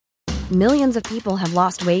Millions of people have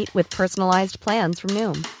lost weight with personalized plans from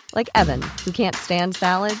Noom. Like Evan, who can't stand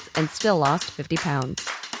salads and still lost 50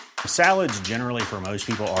 pounds. Salads generally for most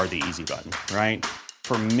people are the easy button, right?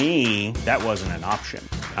 For me, that wasn't an option.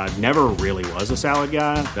 I never really was a salad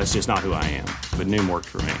guy. That's just not who I am. But Noom worked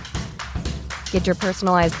for me. Get your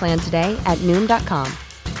personalized plan today at Noom.com.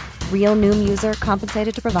 Real Noom user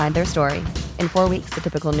compensated to provide their story. In 4 weeks, the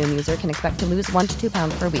typical Noom user can expect to lose 1 to 2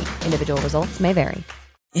 pounds per week. Individual results may vary.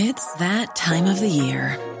 It's that time of the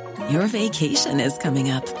year. Your vacation is coming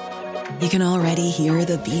up. You can already hear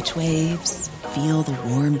the beach waves, feel the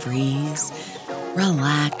warm breeze,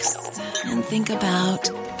 relax, and think about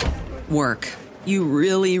work. You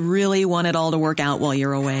really, really want it all to work out while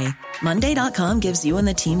you're away. Monday.com gives you and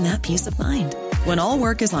the team that peace of mind. When all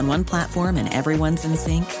work is on one platform and everyone's in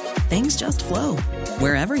sync, things just flow.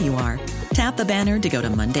 Wherever you are, tap the banner to go to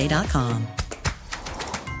Monday.com.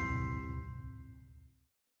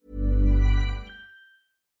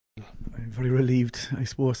 I'm very relieved, I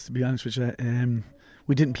suppose, to be honest with you.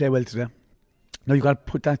 We didn't play well today. Now, you've got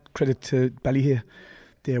to put that credit to Ballyhea.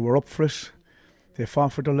 They were up for it. They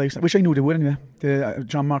fought for their lives, which I knew they would anyway.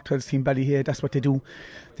 John Martel's team, Ballyhea, that's what they do.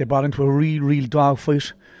 They brought into a real dog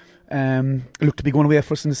fight. It looked to be going away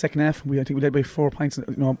for us in the second half. I think we led by 4 points.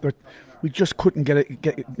 But we just couldn't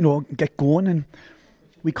get going, and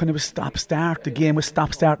we kind of a stop-start. The game was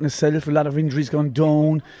stop-starting itself. A lot of injuries going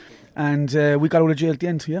down, and we got out of jail at the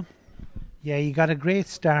end. Yeah, you got a great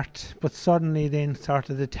start, but suddenly then sort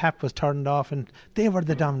of the tap was turned off, and they were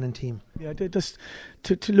the dominant team. Yeah, they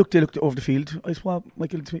looked over the field. I suppose,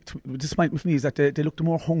 Michael, disappointment for me is that they looked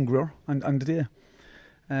more hungrier on the day.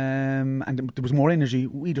 And there was more energy.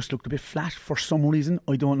 We just looked a bit flat for some reason.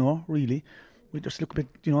 I don't know, really. We just looked a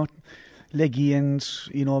bit, leggy, and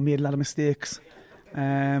made a lot of mistakes.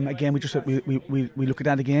 Again, we look at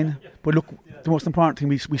that again. But look, the most important thing,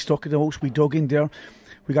 we stuck it out. We dug in there.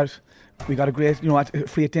 We got a great,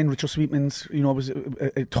 free at the end. Richard Sweetman's, it was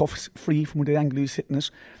a tough free from the angle he was hitting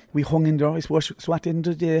it. We hung in there, I suppose. So at the end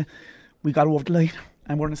of the day, we got over the line,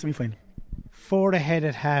 and we're in the semi-final. 4 ahead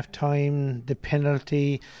at half time. The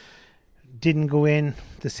penalty didn't go in.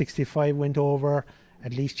 The 65 went over.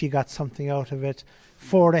 At least you got something out of it.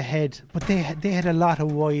 4 ahead, but they had a lot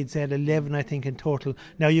of wides. They had 11, I think, in total.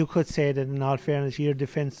 Now, you could say that in all fairness, your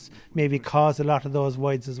defence maybe caused a lot of those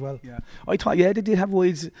wides as well. Yeah, I thought, they did have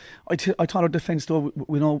wides. I thought our defence, though,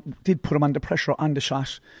 did put them under pressure on the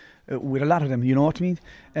shot. With a lot of them, you know what I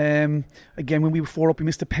mean? Again, when we were 4 up, we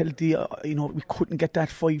missed a penalty. We couldn't get that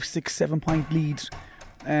 5, 6, 7 point lead.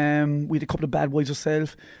 We had a couple of bad wides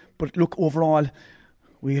ourselves. But look, overall,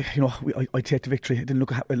 I take the victory. It didn't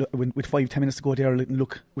look with 5-10 minutes to go there. It didn't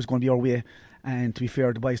look it was going to be our way. And to be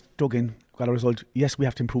fair, the boys dug in, got a result. Yes, we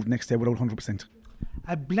have to improve next day without 100%.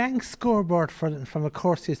 A blank scoreboard from a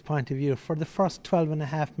Corsi's point of view for the first 12 and a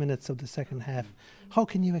half minutes of the second half. How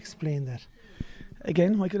can you explain that?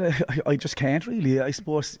 Again, Michael, I just can't really. I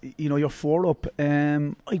suppose you're 4 up.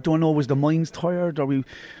 I don't know, was the mind's tired, or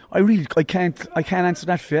I can't answer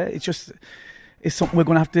that for you. It's something we're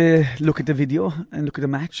going to have to look at the video and look at the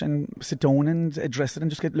match and sit down and address it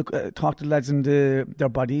and just talk to the lads and their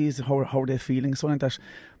bodies, how they're feeling, something like that.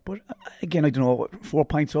 But again, I don't know. 4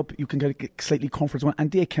 points up, you can get slightly comfortable,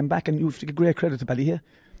 and they came back, and you have to give great credit to Ballyhea.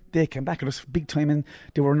 They came back at us big time, and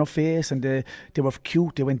they were in our face, and they were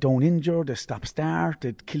cute. They went down injured, they stopped start,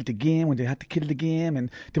 they killed the game when they had to kill the game,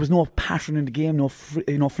 and there was no pattern in the game, no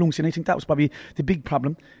fluency. And I think that was probably the big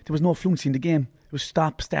problem. There was no fluency in the game. It was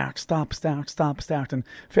stop, start, stop, start, stop, start. And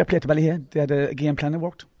fair play to Ballyhea, they had a game plan that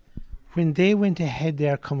worked. When they went ahead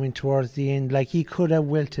there coming towards the end, like he could have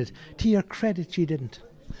wilted, to your credit, you didn't.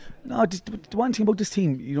 No, the one thing about this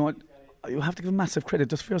team, you have to give a massive credit.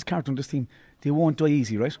 There's fair character on this team. They won't die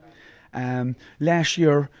easy, right? Last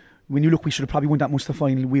year, when you look, we should have probably won that much the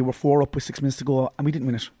final. We were 4 up with 6 minutes to go, and we didn't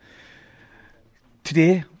win it.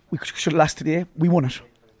 Today, we should have lost today. We won it.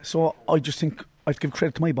 So I just think I have to give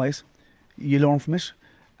credit to my boys. You learn from it,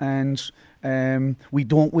 and we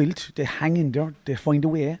don't wilt. They hang in there. They find a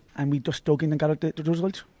way, and we just dug in and got the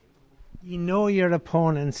result. You know your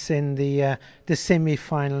opponents in the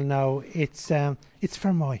semi-final now. It's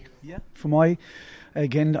Fermoy. Yeah, Fermoy.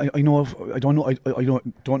 Again, I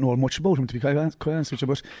don't know much about them, to be quite honest with you.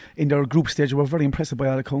 But in their group stage, we were very impressive by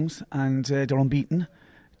all accounts, and they're unbeaten.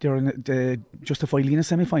 They're justifiably in a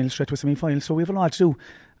semi-final, straight to a semi-final. So we have a lot to do.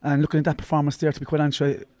 And looking at that performance there, to be quite honest,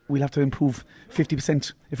 we'll have to improve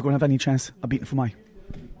 50% if we're going to have any chance of beating Fermoy.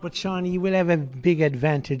 But Sean, you will have a big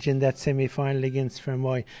advantage in that semi-final against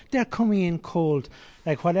Fermoy. They're coming in cold.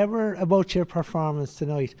 Like, whatever about your performance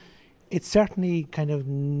tonight, it certainly kind of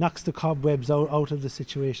knocks the cobwebs out of the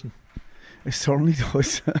situation. It certainly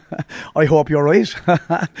does. I hope you're right.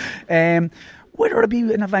 Whether it be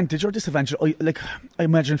an advantage or disadvantage, I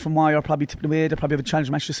imagine from why you're probably tipping away, they probably have a challenge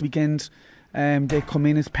match this weekend. They come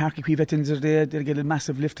in as Parky Queeve at the end of the day. They'll get a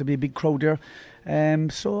massive lift to be a big crowd there.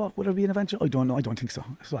 So would there be an advantage? I don't know. I don't think so.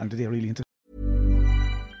 So end of the day really into.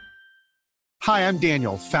 Hi, I'm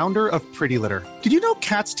Daniel, founder of Pretty Litter. Did you know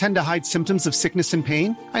cats tend to hide symptoms of sickness and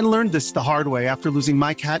pain? I learned this the hard way after losing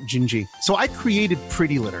my cat, Gingy. So I created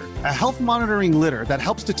Pretty Litter, a health monitoring litter that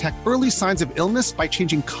helps detect early signs of illness by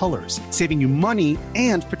changing colors, saving you money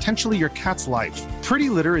and potentially your cat's life. Pretty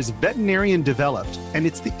Litter is veterinarian developed, and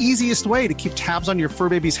it's the easiest way to keep tabs on your fur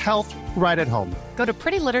baby's health right at home. Go to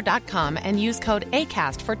prettylitter.com and use code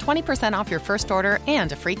ACAST for 20% off your first order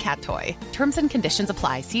and a free cat toy. Terms and conditions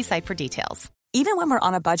apply. See site for details. Even when we're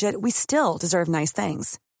on a budget, we still deserve nice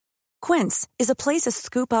things. Quince is a place to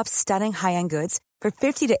scoop up stunning high-end goods for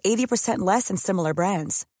 50 to 80% less than similar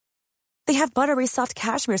brands. They have buttery soft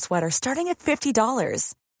cashmere sweaters starting at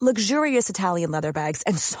 $50, luxurious Italian leather bags,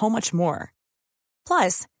 and so much more.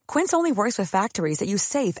 Plus, Quince only works with factories that use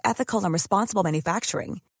safe, ethical, and responsible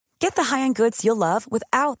manufacturing. Get the high-end goods you'll love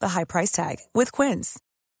without the high price tag with Quince.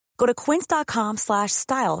 Go to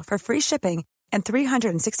quince.com/style for free shipping and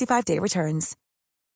 365-day returns.